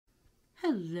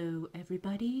Hello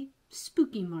everybody,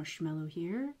 Spooky Marshmallow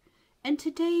here, and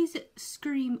today's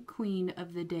Scream Queen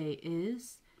of the day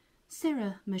is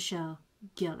Sarah Michelle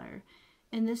Gellar.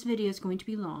 And this video is going to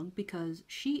be long because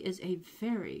she is a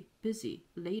very busy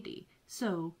lady.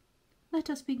 So let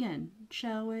us begin,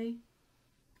 shall we?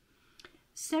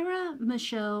 Sarah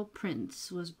Michelle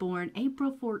Prinze was born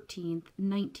April 14th,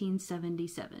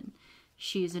 1977.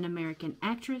 She is an American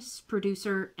actress,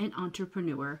 producer, and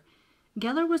entrepreneur.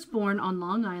 Gellar was born on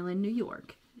Long Island, New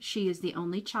York. She is the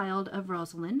only child of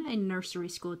Rosalind, a nursery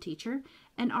school teacher,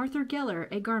 and Arthur Gellar,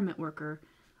 a garment worker.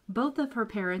 Both of her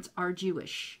parents are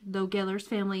Jewish, though Gellar's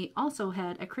family also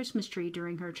had a Christmas tree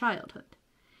during her childhood.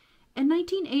 In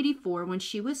 1984, when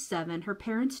she was 7, her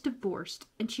parents divorced,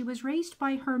 and she was raised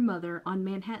by her mother on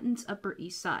Manhattan's Upper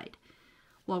East Side.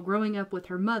 While growing up with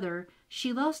her mother,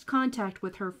 she lost contact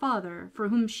with her father, for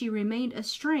whom she remained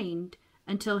estranged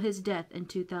until his death in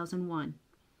 2001.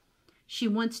 She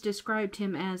once described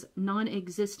him as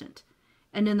non-existent,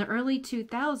 and in the early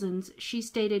 2000s she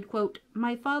stated, quote,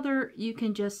 "My father, you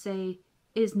can just say,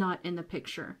 is not in the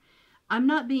picture. I'm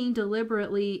not being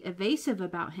deliberately evasive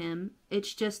about him,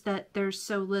 it's just that there's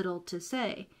so little to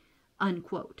say,"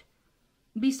 unquote.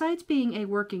 Besides being a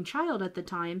working child at the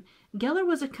time, Gellar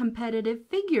was a competitive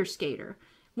figure skater,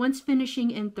 once finishing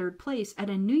in 3rd place at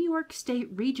a New York State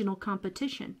regional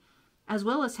competition, as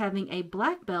well as having a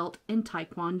black belt in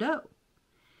Taekwondo.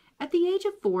 At the age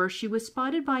of 4, she was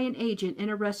spotted by an agent in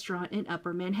a restaurant in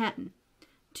Upper Manhattan.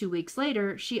 2 weeks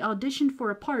later, she auditioned for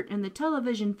a part in the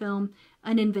television film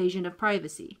An Invasion of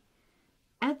Privacy.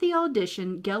 At the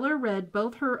audition, Gellar read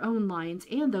both her own lines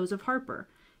and those of Harper,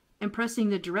 impressing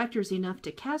the directors enough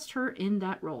to cast her in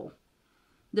that role.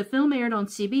 The film aired on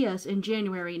CBS in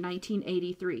January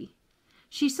 1983.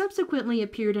 She subsequently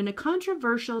appeared in a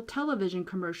controversial television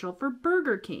commercial for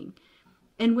Burger King,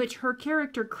 in which her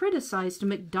character criticized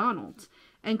McDonald's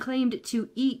and claimed to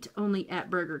eat only at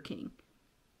Burger King.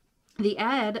 The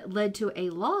ad led to a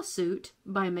lawsuit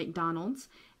by McDonald's,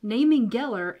 naming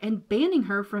Gellar and banning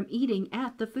her from eating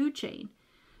at the food chain.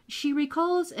 She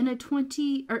recalls in a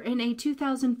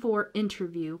 2004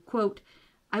 interview, quote,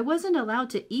 "I wasn't allowed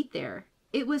to eat there.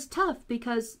 It was tough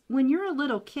because when you're a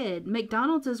little kid,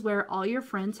 McDonald's is where all your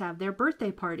friends have their birthday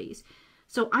parties.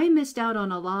 So I missed out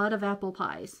on a lot of apple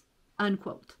pies,"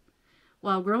 unquote.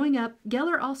 While growing up,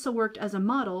 Gellar also worked as a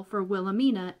model for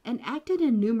Wilhelmina and acted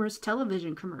in numerous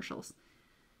television commercials.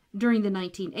 During the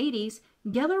 1980s,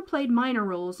 Gellar played minor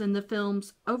roles in the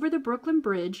films Over the Brooklyn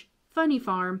Bridge, Funny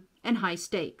Farm, and High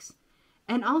Stakes,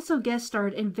 and also guest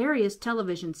starred in various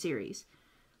television series.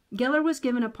 Gellar was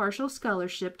given a partial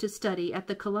scholarship to study at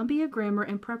the Columbia Grammar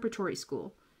and Preparatory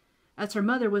School, as her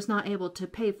mother was not able to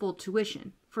pay full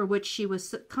tuition, for which she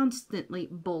was constantly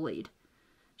bullied.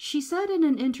 She said in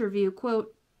an interview,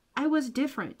 quote, "I was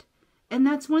different, and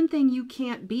that's one thing you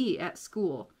can't be at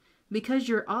school, because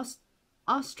you're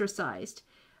ostracized.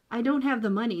 I don't have the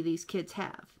money these kids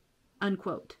have,"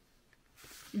 unquote.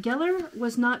 Gellar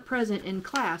was not present in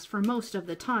class for most of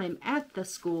the time at the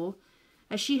school,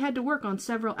 as she had to work on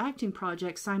several acting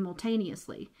projects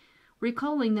simultaneously,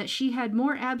 recalling that she had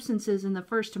more absences in the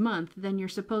first month than you're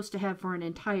supposed to have for an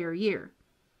entire year.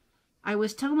 "I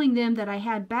was telling them that I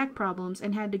had back problems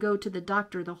and had to go to the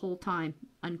doctor the whole time,"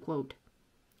 unquote.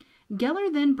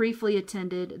 Gellar then briefly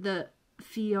attended the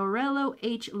Fiorello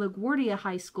H. LaGuardia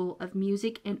High School of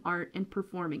Music and Art and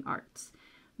Performing Arts,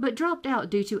 but dropped out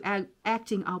due to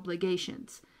acting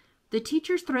obligations. The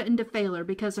teachers threatened to fail her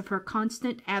because of her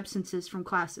constant absences from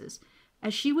classes,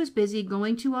 as she was busy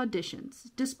going to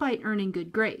auditions, despite earning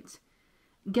good grades.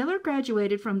 Gellar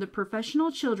graduated from the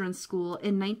Professional Children's School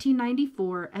in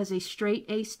 1994 as a straight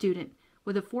A student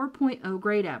with a 4.0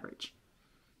 grade average.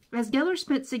 As Gellar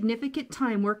spent significant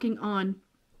time working on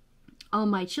All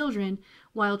My Children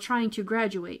while trying to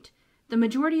graduate, the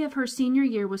majority of her senior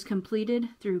year was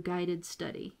completed through guided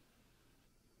study.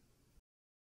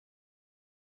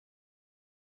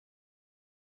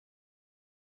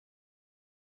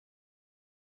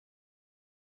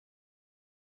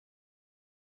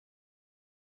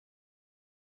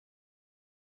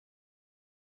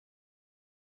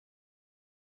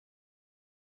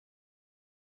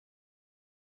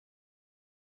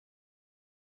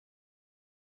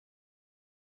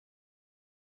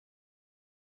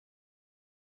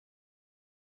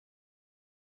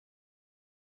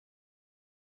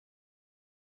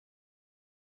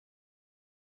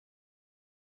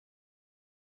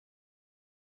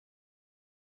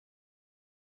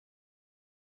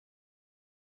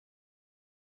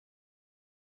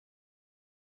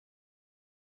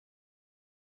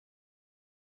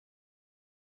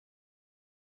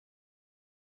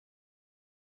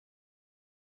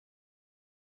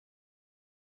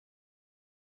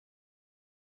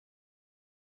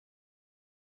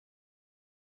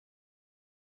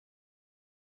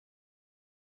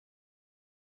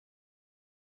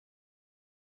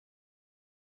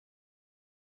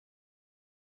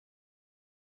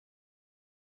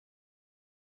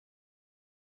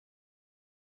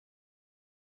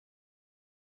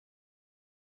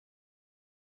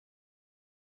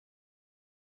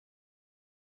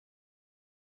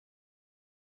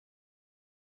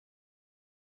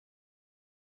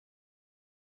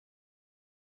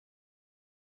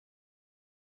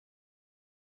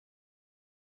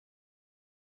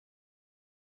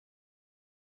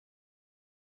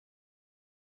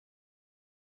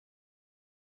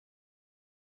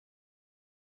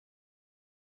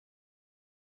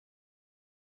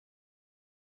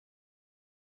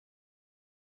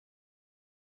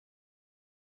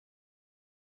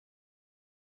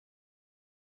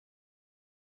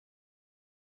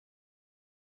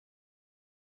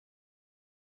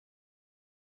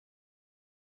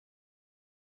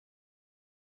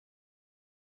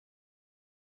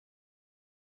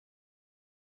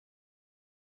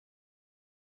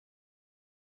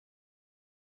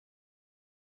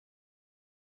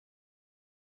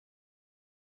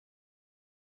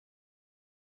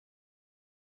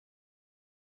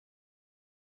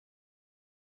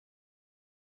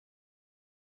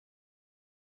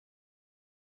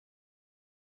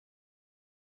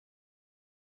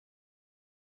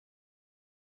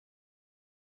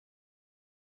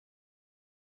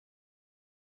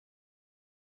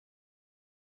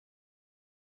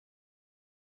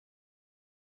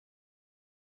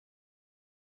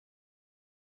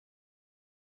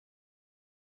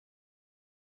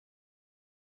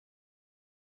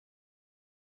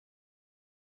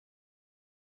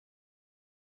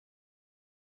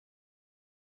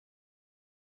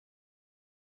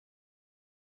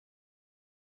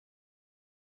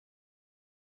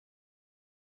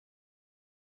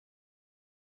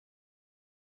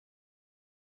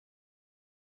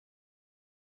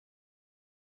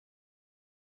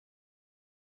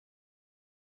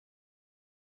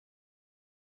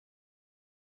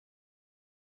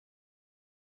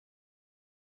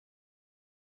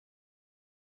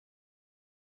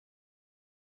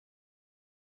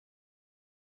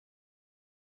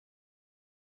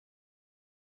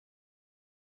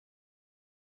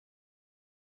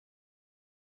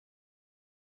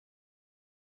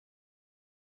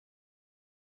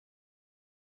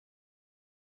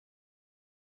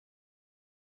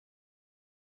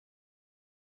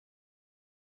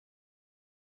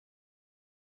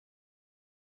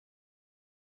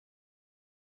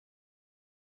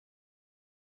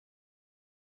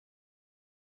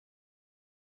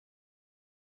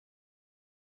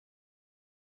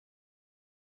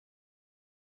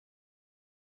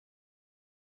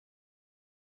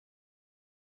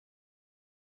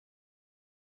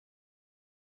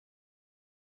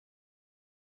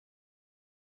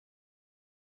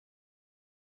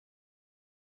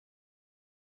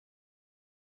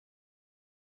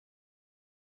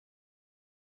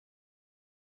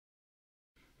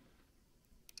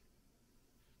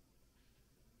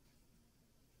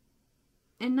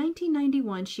 In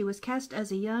 1991, she was cast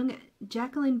as a young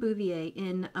Jacqueline Bouvier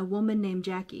in A Woman Named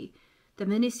Jackie. The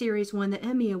miniseries won the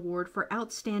Emmy Award for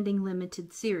Outstanding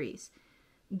Limited Series.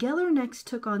 Geller next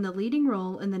took on the leading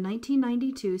role in the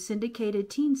 1992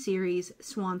 syndicated teen series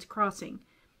Swan's Crossing,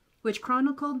 which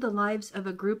chronicled the lives of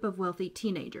a group of wealthy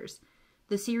teenagers.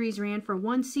 The series ran for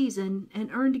one season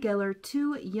and earned Geller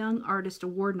 2 Young Artist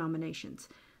Award nominations,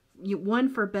 one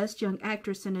for Best Young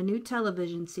Actress in a New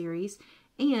Television Series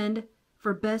and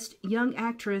for Best Young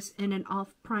Actress in an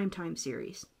Off-Primetime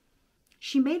Series.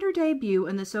 She made her debut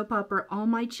in the soap opera All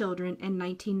My Children in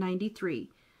 1993,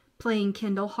 playing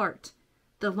Kendall Hart,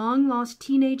 the long-lost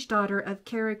teenage daughter of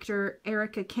character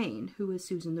Erica Kane, who is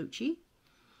Susan Lucci.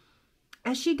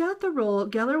 As she got the role,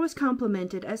 Geller was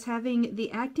complimented as having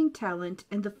the acting talent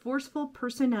and the forceful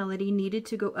personality needed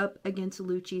to go up against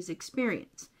Lucci's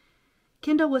experience.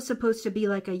 Kendall was supposed to be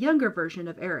like a younger version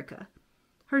of Erica.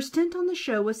 Her stint on the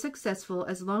show was successful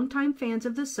as longtime fans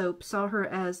of the soap saw her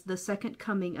as the second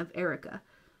coming of Erica.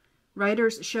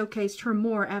 Writers showcased her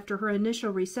more after her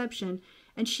initial reception,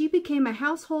 and she became a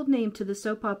household name to the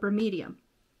soap opera medium.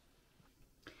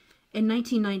 In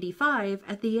 1995,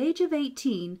 at the age of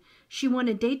 18, she won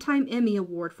a Daytime Emmy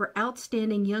Award for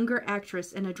Outstanding Younger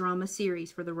Actress in a Drama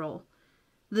Series for the role.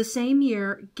 The same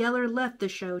year, Geller left the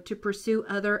show to pursue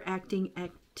other acting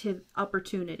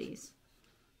opportunities.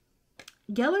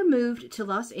 Geller moved to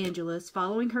Los Angeles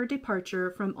following her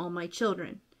departure from All My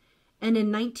Children, and in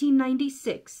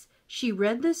 1996, she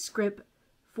read the script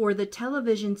for the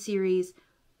television series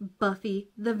Buffy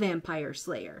the Vampire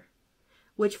Slayer,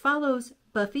 which follows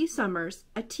Buffy Summers,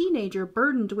 a teenager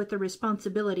burdened with the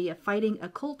responsibility of fighting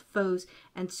occult foes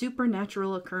and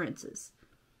supernatural occurrences.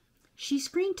 She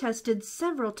screen tested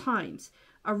several times,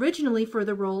 originally for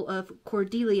the role of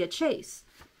Cordelia Chase.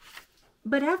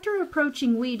 But after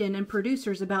approaching Whedon and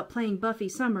producers about playing Buffy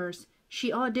Summers, she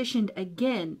auditioned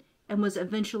again and was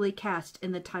eventually cast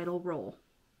in the title role.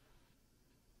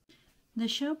 The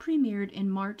show premiered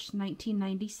in March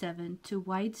 1997 to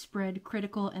widespread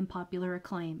critical and popular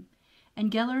acclaim,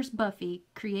 and Geller's Buffy,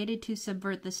 created to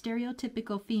subvert the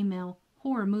stereotypical female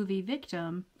horror movie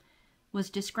victim, was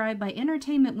described by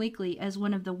Entertainment Weekly as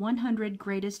one of the 100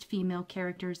 greatest female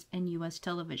characters in U.S.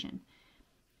 television.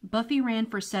 Buffy ran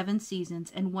for 7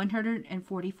 seasons and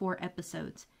 144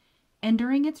 episodes, and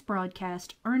during its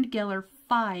broadcast earned Geller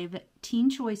 5 Teen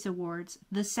Choice Awards,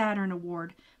 the Saturn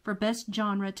Award for Best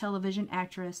Genre Television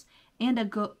Actress, and a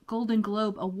Golden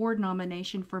Globe Award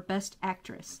nomination for Best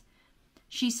Actress.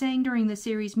 She sang during the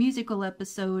series' musical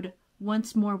episode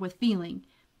Once More with Feeling,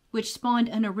 which spawned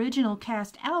an original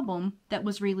cast album that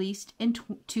was released in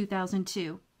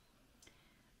 2002.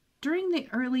 During the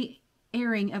early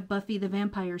airing of Buffy the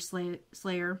Vampire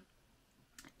Slayer,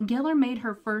 Geller made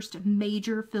her first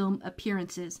major film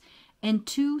appearances in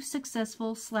 2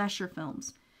 successful slasher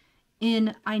films.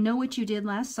 In I Know What You Did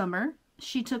Last Summer,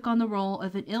 she took on the role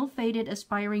of an ill-fated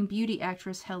aspiring beauty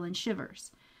actress, Helen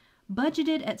Shivers.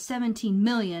 Budgeted at $17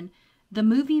 million, the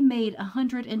movie made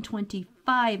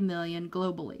 $125 million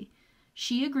globally.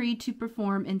 She agreed to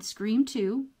perform in Scream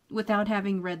 2 without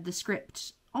having read the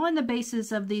script, on the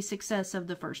basis of the success of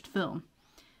the first film.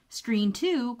 Scream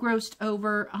 2 grossed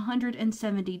over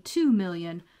 $172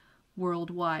 million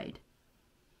worldwide.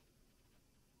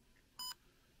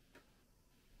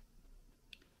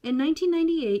 In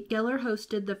 1998, Geller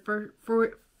hosted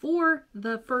for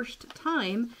the first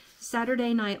time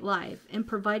Saturday Night Live and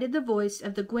provided the voice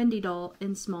of the Gwendy doll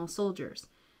in Small Soldiers.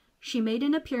 She made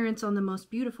an appearance on the Most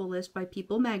Beautiful list by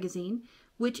People magazine,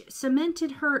 which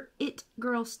cemented her it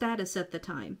girl status at the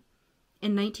time.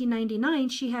 In 1999,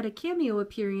 she had a cameo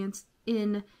appearance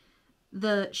in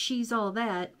the She's All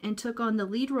That and took on the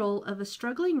lead role of a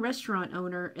struggling restaurant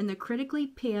owner in the critically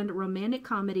panned romantic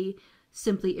comedy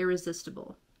Simply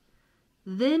Irresistible.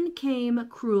 Then came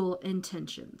Cruel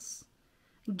Intentions.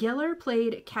 Geller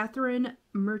played Catherine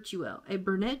Mertuel, a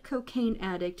brunette cocaine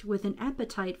addict with an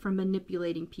appetite for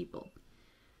manipulating people.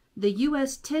 The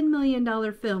U.S. $10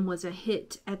 million film was a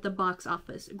hit at the box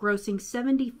office, grossing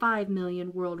 $75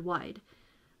 million worldwide.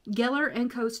 Geller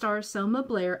and co-star Selma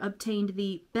Blair obtained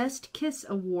the Best Kiss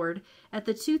Award at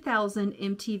the 2000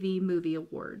 MTV Movie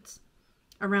Awards.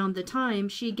 Around the time,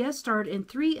 she guest starred in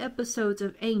 3 episodes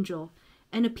of Angel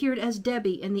and appeared as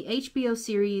Debbie in the HBO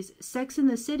series Sex and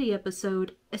the City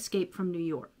episode Escape from New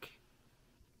York.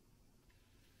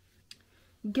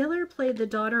 Geller played the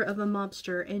daughter of a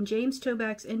mobster in James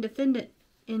Toback's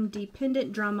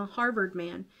independent drama Harvard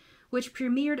Man, which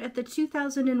premiered at the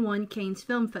 2001 Cannes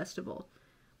Film Festival.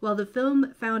 While the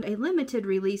film found a limited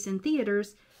release in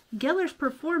theaters, Geller's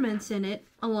performance in it,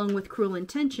 along with Cruel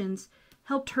Intentions,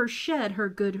 helped her shed her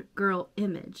good girl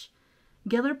image.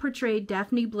 Geller portrayed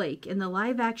Daphne Blake in the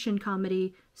live-action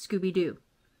comedy Scooby-Doo.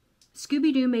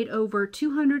 Scooby-Doo made over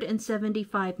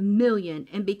 $275 million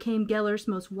and became Geller's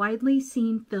most widely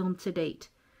seen film to date.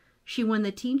 She won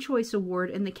the Teen Choice Award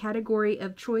in the category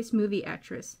of Choice Movie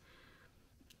Actress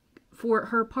for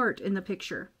her part in the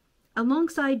picture.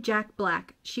 Alongside Jack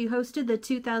Black, she hosted the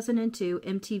 2002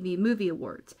 MTV Movie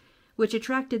Awards, which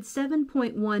attracted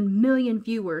 7.1 million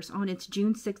viewers on its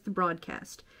June 6th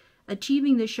broadcast,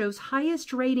 achieving the show's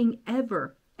highest rating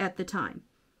ever at the time.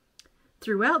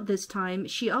 Throughout this time,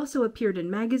 she also appeared in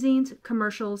magazines,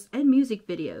 commercials, and music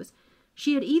videos.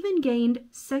 She had even gained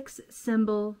sex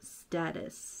symbol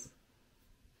status.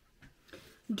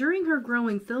 During her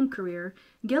growing film career,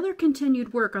 Geller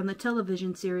continued work on the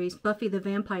television series Buffy the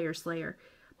Vampire Slayer,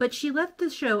 but she left the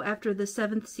show after the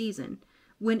 7th season.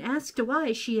 When asked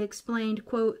why, she explained,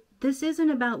 quote, "This isn't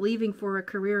about leaving for a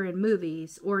career in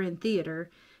movies or in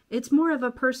theater. It's more of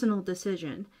a personal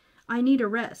decision. I need a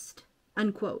rest,"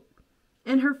 unquote.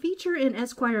 In her feature in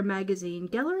Esquire magazine,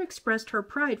 Geller expressed her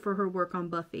pride for her work on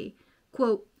Buffy.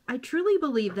 Quote, "I truly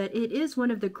believe that it is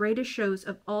one of the greatest shows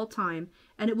of all time,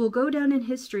 and it will go down in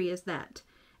history as that.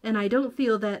 And I don't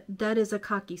feel that that is a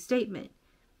cocky statement.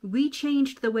 We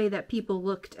changed the way that people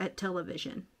looked at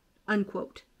television,"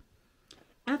 unquote.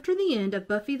 After the end of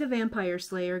Buffy the Vampire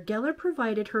Slayer, Geller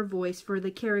provided her voice for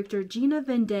the character Gina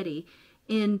Vendetti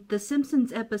in The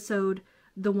Simpsons episode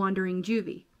The Wandering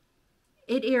Juvie.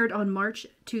 It aired on March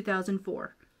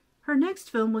 2004. Her next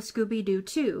film was Scooby-Doo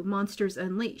 2, Monsters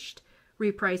Unleashed,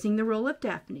 reprising the role of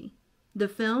Daphne. The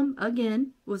film,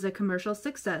 again, was a commercial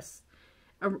success,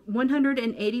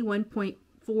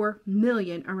 $181.4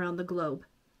 million around the globe.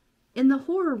 In the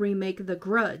horror remake The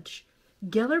Grudge,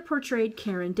 Geller portrayed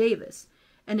Karen Davis,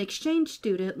 an exchange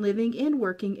student living and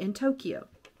working in Tokyo.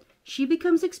 She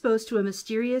becomes exposed to a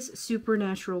mysterious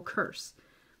supernatural curse.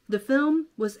 The film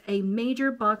was a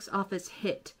major box office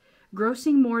hit,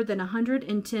 grossing more than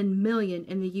 $110 million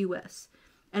in the U.S.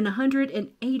 and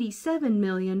 $187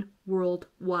 million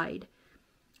worldwide.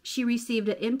 She received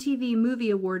an MTV Movie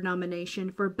Award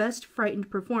nomination for Best Frightened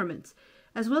Performance,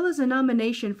 as well as a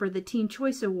nomination for the Teen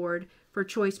Choice Award for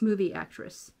Choice Movie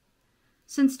Actress.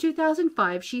 Since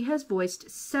 2005, she has voiced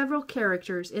several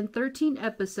characters in 13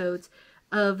 episodes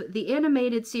of the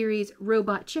animated series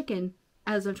Robot Chicken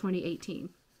as of 2018.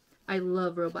 I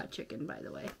love Robot Chicken, by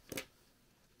the way.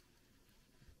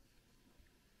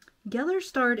 Geller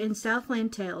starred in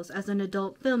Southland Tales as an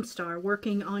adult film star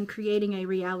working on creating a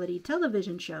reality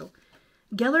television show.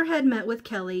 Geller had met with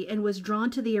Kelly and was drawn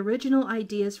to the original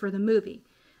ideas for the movie,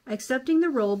 accepting the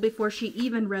role before she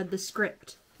even read the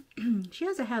script. She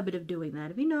has a habit of doing that.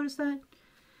 Have you noticed that?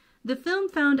 The film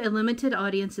found a limited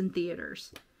audience in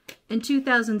theaters. In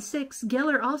 2006,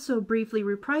 Geller also briefly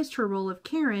reprised her role of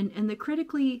Karen in the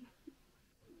critically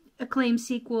acclaimed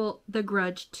sequel The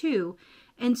Grudge 2,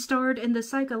 and starred in the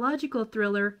psychological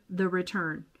thriller The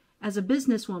Return, as a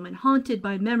businesswoman haunted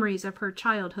by memories of her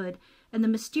childhood and the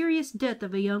mysterious death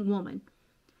of a young woman.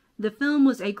 The film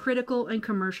was a critical and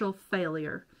commercial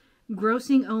failure,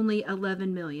 grossing only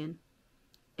 $11 million.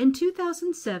 In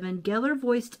 2007, Geller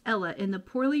voiced Ella in the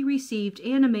poorly received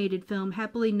animated film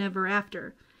Happily Never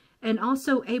After, and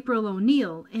also April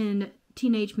O'Neil in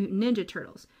Teenage Mutant Ninja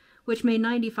Turtles, which made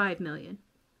 $95 million.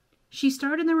 She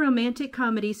starred in the romantic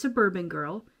comedy Suburban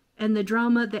Girl and the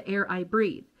drama The Air I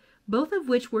Breathe, both of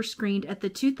which were screened at the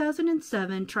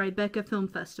 2007 Tribeca Film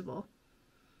Festival.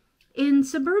 In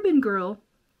Suburban Girl,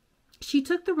 she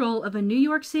took the role of a New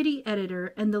York City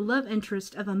editor and the love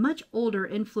interest of a much older,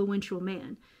 influential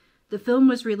man. The film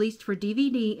was released for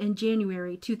DVD in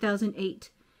January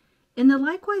 2008. In the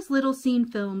likewise little-seen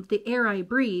film The Air I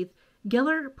Breathe,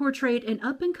 Geller portrayed an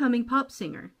up-and-coming pop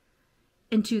singer.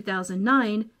 In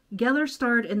 2009, Geller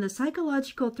starred in the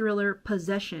psychological thriller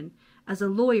Possession as a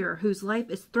lawyer whose life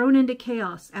is thrown into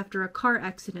chaos after a car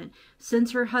accident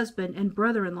sends her husband and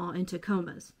brother-in-law into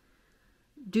comas.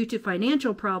 Due to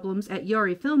financial problems at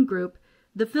Yari Film Group,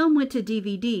 the film went to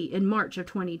DVD in March of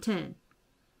 2010.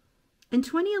 In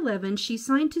 2011, she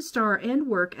signed to star and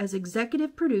work as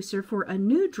executive producer for a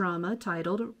new drama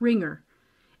titled Ringer,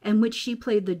 in which she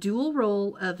played the dual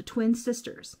role of twin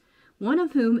sisters, one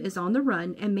of whom is on the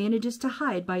run and manages to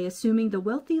hide by assuming the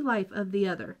wealthy life of the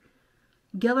other.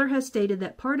 Geller has stated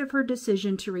that part of her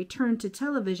decision to return to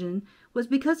television was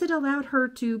because it allowed her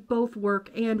to both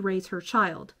work and raise her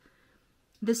child.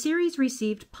 The series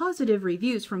received positive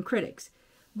reviews from critics,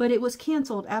 but it was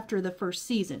canceled after the first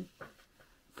season.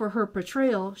 For her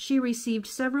portrayal, she received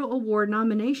several award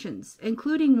nominations,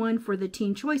 including one for the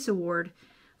Teen Choice Award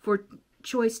for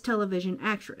Choice Television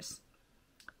Actress.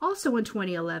 Also in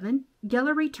 2011,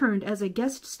 Geller returned as a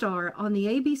guest star on the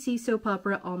ABC soap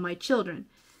opera All My Children,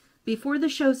 before the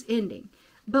show's ending,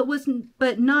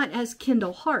 but not as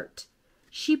Kendall Hart.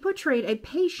 She portrayed a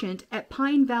patient at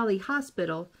Pine Valley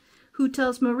Hospital who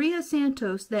tells Maria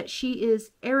Santos that she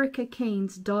is Erica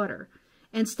Kane's daughter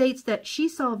and states that she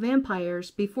saw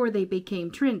vampires before they became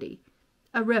trendy,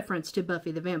 a reference to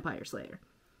Buffy the Vampire Slayer.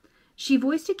 She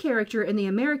voiced a character in the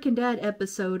American Dad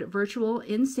episode Virtual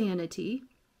Insanity,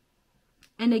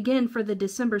 and again for the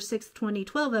December 6,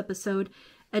 2012 episode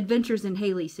Adventures in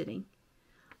Haley Sitting.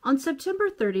 On September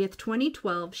 30th,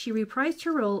 2012, she reprised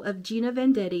her role of Gina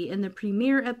Vendetti in the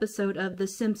premiere episode of The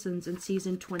Simpsons in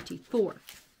season 24.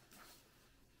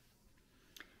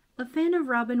 A fan of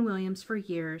Robin Williams for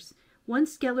years,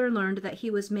 once Geller learned that he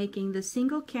was making the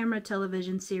single-camera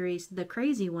television series The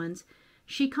Crazy Ones,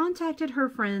 she contacted her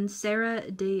friend Sarah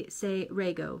de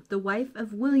Rego, the wife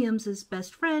of Williams's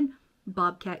best friend,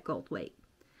 Bobcat Goldthwait,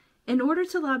 in order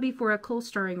to lobby for a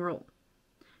co-starring role.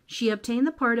 She obtained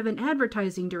the part of an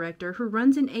advertising director who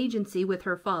runs an agency with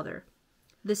her father.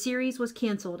 The series was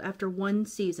canceled after one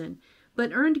season,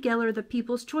 but earned Geller the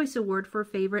People's Choice Award for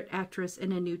Favorite Actress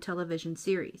in a New Television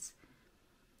Series.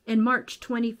 In March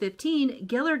 2015,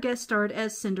 Geller guest starred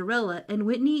as Cinderella in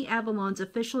Whitney Avalon's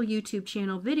official YouTube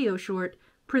channel video short,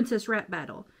 Princess Rap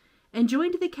Battle, and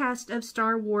joined the cast of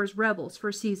Star Wars Rebels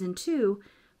for Season 2,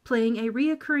 playing a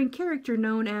reoccurring character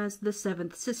known as the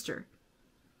Seventh Sister.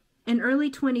 In early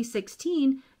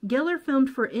 2016, Geller filmed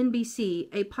for NBC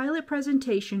a pilot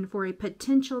presentation for a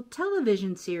potential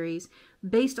television series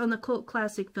based on the cult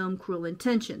classic film Cruel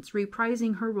Intentions,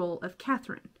 reprising her role of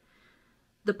Catherine.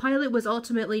 The pilot was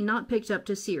ultimately not picked up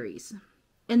to series.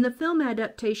 In the film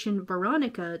adaptation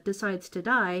Veronica Decides to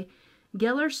Die,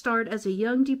 Geller starred as a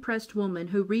young depressed woman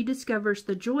who rediscovers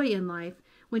the joy in life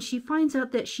when she finds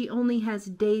out that she only has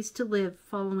days to live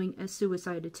following a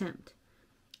suicide attempt.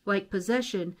 Like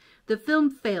Possession, the film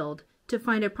failed to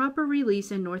find a proper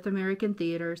release in North American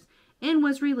theaters and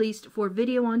was released for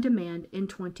video on demand in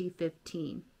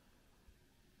 2015.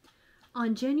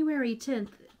 On January 10,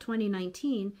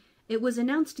 2019, it was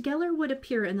announced Geller would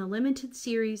appear in the limited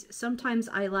series Sometimes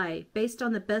I Lie, based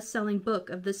on the best-selling book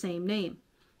of the same name.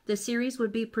 The series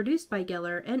would be produced by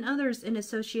Geller and others in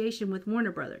association with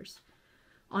Warner Brothers.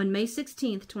 On May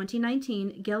 16,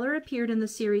 2019, Geller appeared in the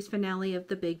series finale of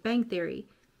The Big Bang Theory.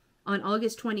 On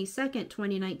August 22,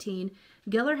 2019,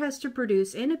 Geller has to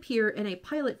produce and appear in a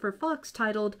pilot for Fox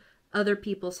titled Other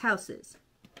People's Houses.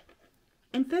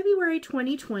 In February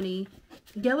 2020,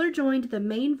 Geller joined the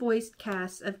main voiced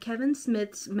cast of Kevin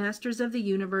Smith's Masters of the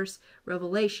Universe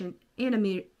Revelation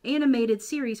animated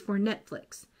series for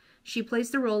Netflix. She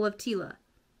plays the role of Tila.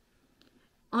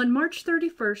 On March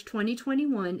 31,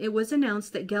 2021, it was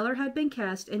announced that Geller had been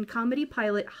cast in comedy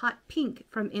pilot Hot Pink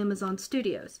from Amazon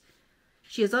Studios.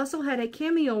 She has also had a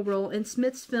cameo role in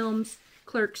Smith's films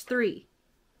Clerks 3.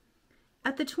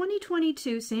 At the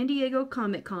 2022 San Diego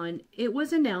Comic-Con, it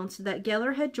was announced that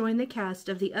Geller had joined the cast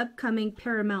of the upcoming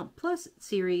Paramount Plus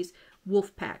series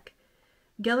Wolfpack.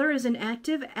 Geller is an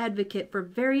active advocate for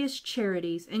various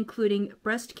charities, including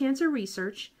breast cancer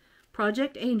research,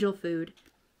 Project Angel Food,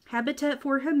 Habitat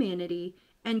for Humanity,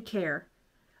 and CARE.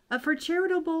 Of her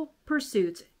charitable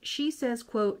pursuits, she says,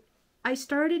 quote, "I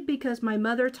started because my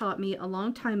mother taught me a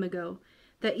long time ago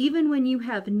that even when you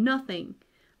have nothing,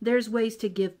 there's ways to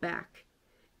give back.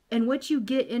 And what you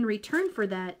get in return for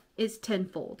that is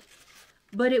tenfold.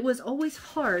 But it was always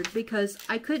hard because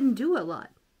I couldn't do a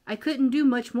lot. I couldn't do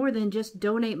much more than just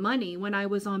donate money when I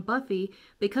was on Buffy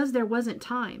because there wasn't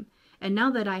time. And now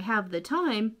that I have the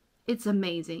time, it's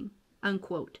amazing."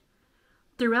 Unquote.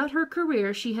 Throughout her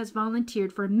career, she has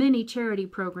volunteered for many charity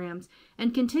programs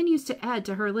and continues to add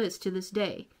to her list to this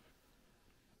day.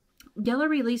 Geller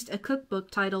released a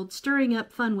cookbook titled Stirring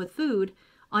Up Fun with Food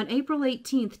on April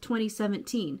 18,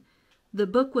 2017. The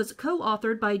book was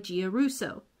co-authored by Gia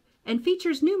Russo and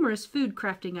features numerous food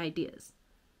crafting ideas.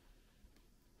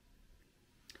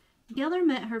 Geller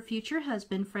met her future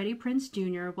husband, Freddie Prinze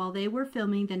Jr., while they were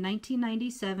filming the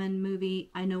 1997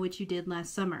 movie I Know What You Did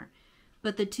Last Summer,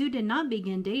 but the two did not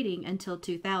begin dating until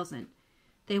 2000.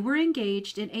 They were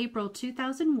engaged in April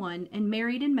 2001 and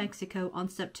married in Mexico on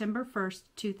September 1,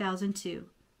 2002.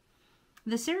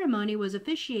 The ceremony was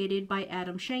officiated by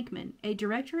Adam Shankman, a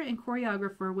director and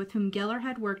choreographer with whom Geller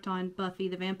had worked on Buffy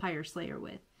the Vampire Slayer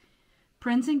with.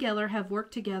 Prinze and Geller have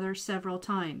worked together several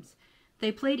times.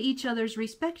 They played each other's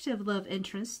respective love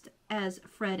interests as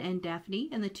Fred and Daphne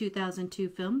in the 2002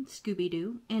 film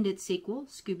Scooby-Doo and its sequel,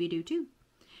 Scooby-Doo 2.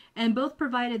 And both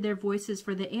provided their voices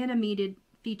for the animated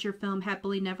feature film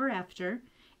Happily Never After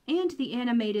and the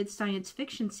animated science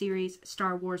fiction series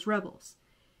Star Wars Rebels.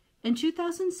 In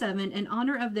 2007, in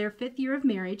honor of their 5th year of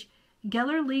marriage,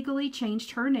 Gellar legally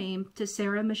changed her name to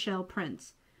Sarah Michelle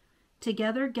Prinze.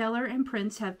 Together, Gellar and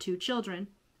Prinze have 2 children,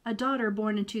 a daughter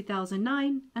born in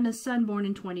 2009 and a son born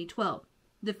in 2012.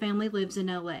 The family lives in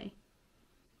LA.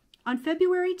 On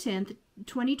February 10,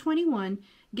 2021,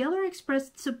 Gellar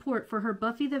expressed support for her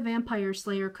Buffy the Vampire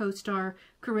Slayer co-star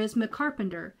Charisma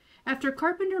Carpenter after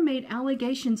Carpenter made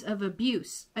allegations of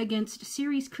abuse against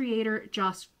series creator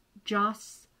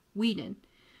Joss Whedon.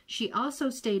 She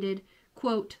also stated,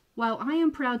 quote, "While I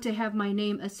am proud to have my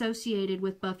name associated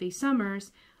with Buffy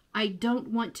Summers, I don't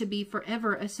want to be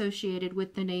forever associated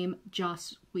with the name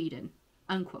Joss Whedon,"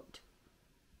 unquote.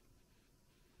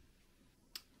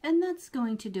 And that's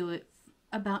going to do it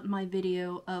about my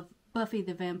video of Buffy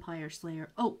the Vampire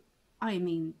Slayer. Oh, I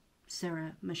mean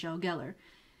Sarah Michelle Gellar.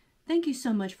 Thank you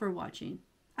so much for watching.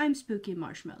 I'm Spooky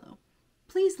Marshmallow.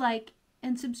 Please like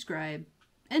and subscribe.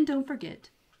 And don't forget,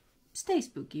 stay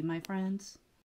spooky, my friends.